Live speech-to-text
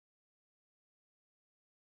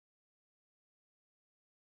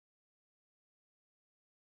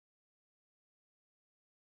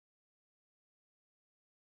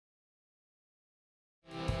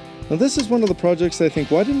Now this is one of the projects I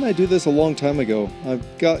think, why didn't I do this a long time ago? I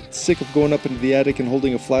got sick of going up into the attic and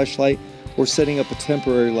holding a flashlight or setting up a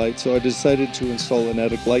temporary light, so I decided to install an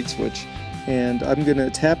attic light switch. And I'm going to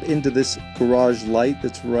tap into this garage light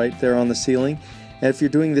that's right there on the ceiling. And if you're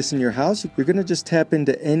doing this in your house, you're going to just tap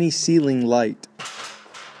into any ceiling light.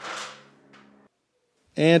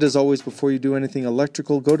 And as always, before you do anything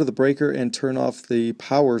electrical, go to the breaker and turn off the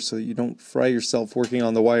power so that you don't fry yourself working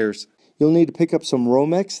on the wires. You'll need to pick up some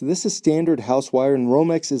Romex. This is standard house wire, and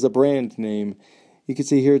Romex is a brand name. You can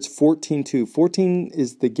see here it's 14.2. 14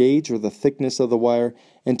 is the gauge or the thickness of the wire,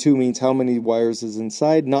 and 2 means how many wires is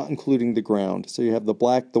inside, not including the ground. So you have the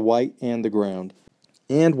black, the white, and the ground.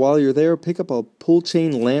 And while you're there, pick up a pull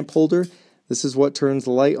chain lamp holder. This is what turns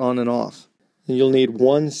the light on and off. And you'll need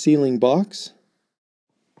 1 sealing box.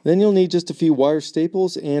 Then you'll need just a few wire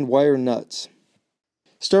staples and wire nuts.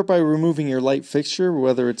 Start by removing your light fixture,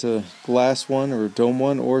 whether it's a glass one or a dome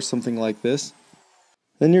one or something like this.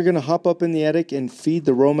 Then you're going to hop up in the attic and feed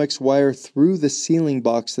the Romex wire through the ceiling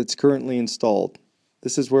box that's currently installed.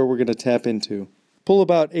 This is where we're going to tap into. Pull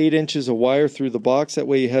about 8 inches of wire through the box, that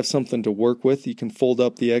way you have something to work with. You can fold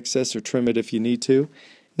up the excess or trim it if you need to.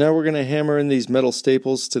 Now we're going to hammer in these metal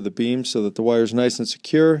staples to the beam so that the wire is nice and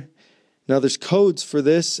secure. Now there's codes for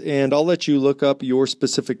this, and I'll let you look up your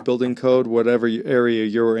specific building code, whatever area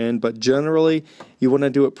you're in, but generally you want to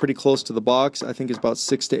do it pretty close to the box. I think it's about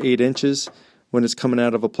 6 to 8 inches when it's coming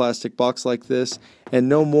out of a plastic box like this, and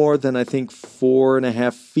no more than I think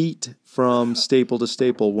 4.5 feet from staple to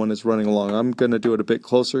staple when it's running along. I'm going to do it a bit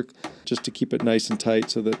closer just to keep it nice and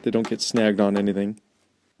tight so that they don't get snagged on anything.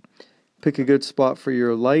 Pick a good spot for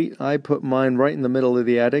your light. I put mine right in the middle of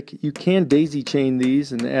the attic. You can daisy chain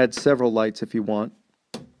these and add several lights if you want.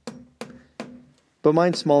 But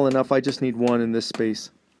mine's small enough, I just need 1 in this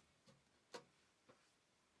space.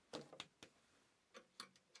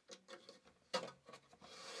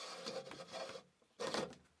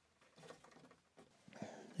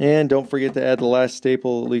 And don't forget to add the last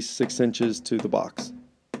staple at least 6 inches to the box.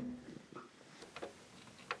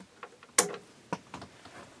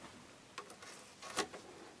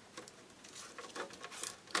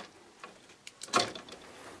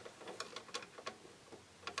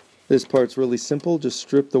 This part's really simple. Just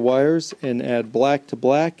strip the wires and add black to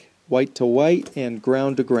black, white to white, and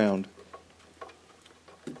ground to ground.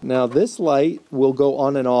 Now this light will go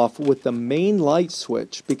on and off with the main light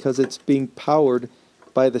switch because it's being powered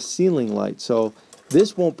by the ceiling light. So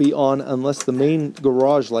this won't be on unless the main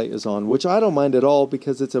garage light is on, which I don't mind at all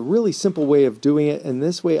because it's a really simple way of doing it, and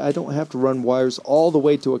this way I don't have to run wires all the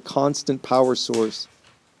way to a constant power source.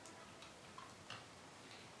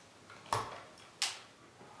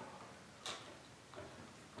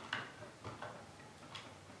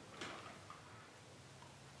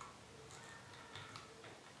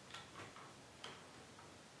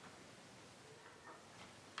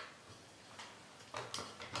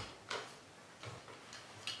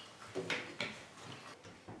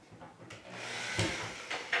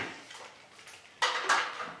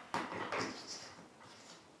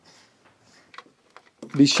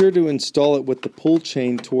 Be sure to install it with the pull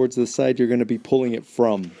chain towards the side you're going to be pulling it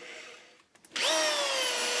from.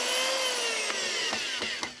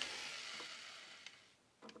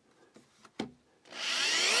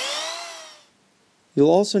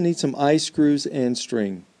 You'll also need some eye screws and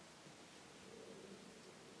string.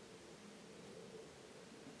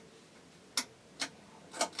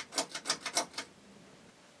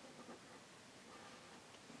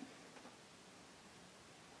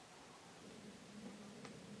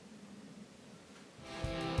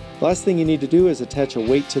 Last thing you need to do is attach a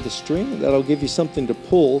weight to the string. That'll give you something to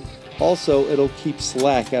pull. Also, it'll keep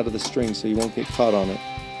slack out of the string so you won't get caught on it.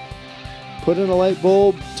 Put in a light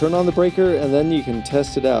bulb, turn on the breaker, and then you can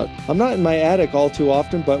test it out. I'm not in my attic all too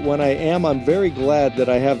often, but when I am, I'm very glad that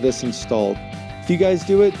I have this installed. If you guys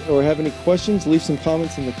do it or have any questions, leave some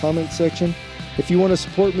comments in the comment section. If you want to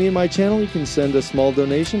support me and my channel, you can send a small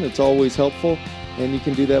donation. It's always helpful, and you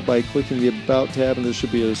can do that by clicking the About tab, and there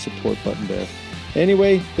should be a support button there.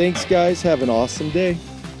 Anyway, thanks guys, have an awesome day.